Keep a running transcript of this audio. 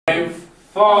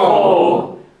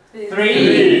4,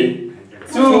 3,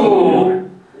 2,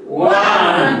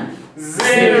 1,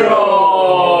 0.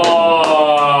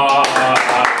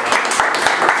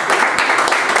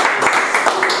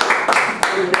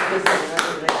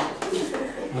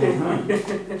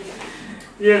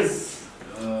 Yes.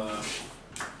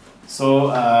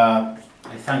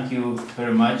 I thank you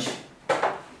very much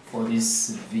for this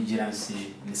vigilance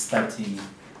in starting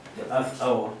the Earth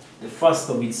Hour, the first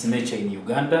of its nature in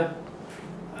Uganda.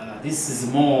 This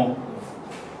is more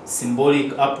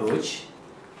symbolic approach,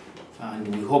 and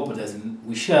we hope that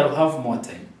we shall have more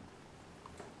time.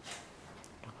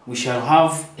 We shall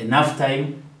have enough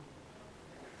time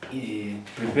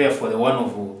prepare for the one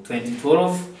of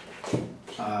 2012.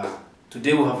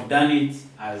 Today we have done it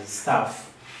as staff.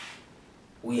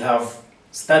 We have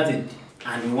started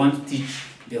and we want to teach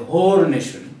the whole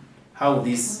nation how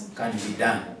this can be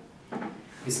done.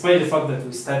 Despite the fact that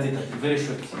we started at a very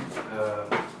short,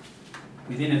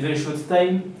 within a very short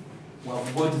time, we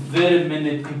have got very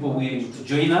many people willing to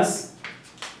join us.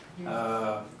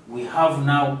 We have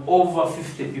now over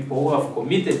 50 people who have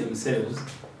committed themselves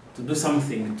to do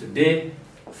something today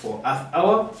for Earth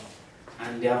Hour,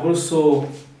 and they have also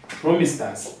promised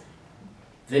us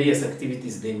various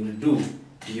activities they will do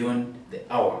beyond the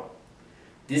hour.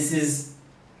 This is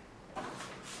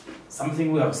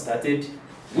something we have started.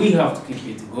 We have to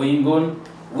keep it going on.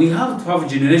 We have to have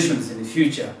generations in the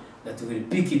future that will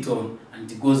pick it on,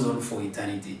 and it goes on for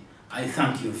eternity. I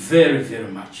thank you very,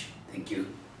 very much. Thank you.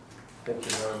 Thank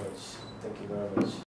you very much. Thank you very much.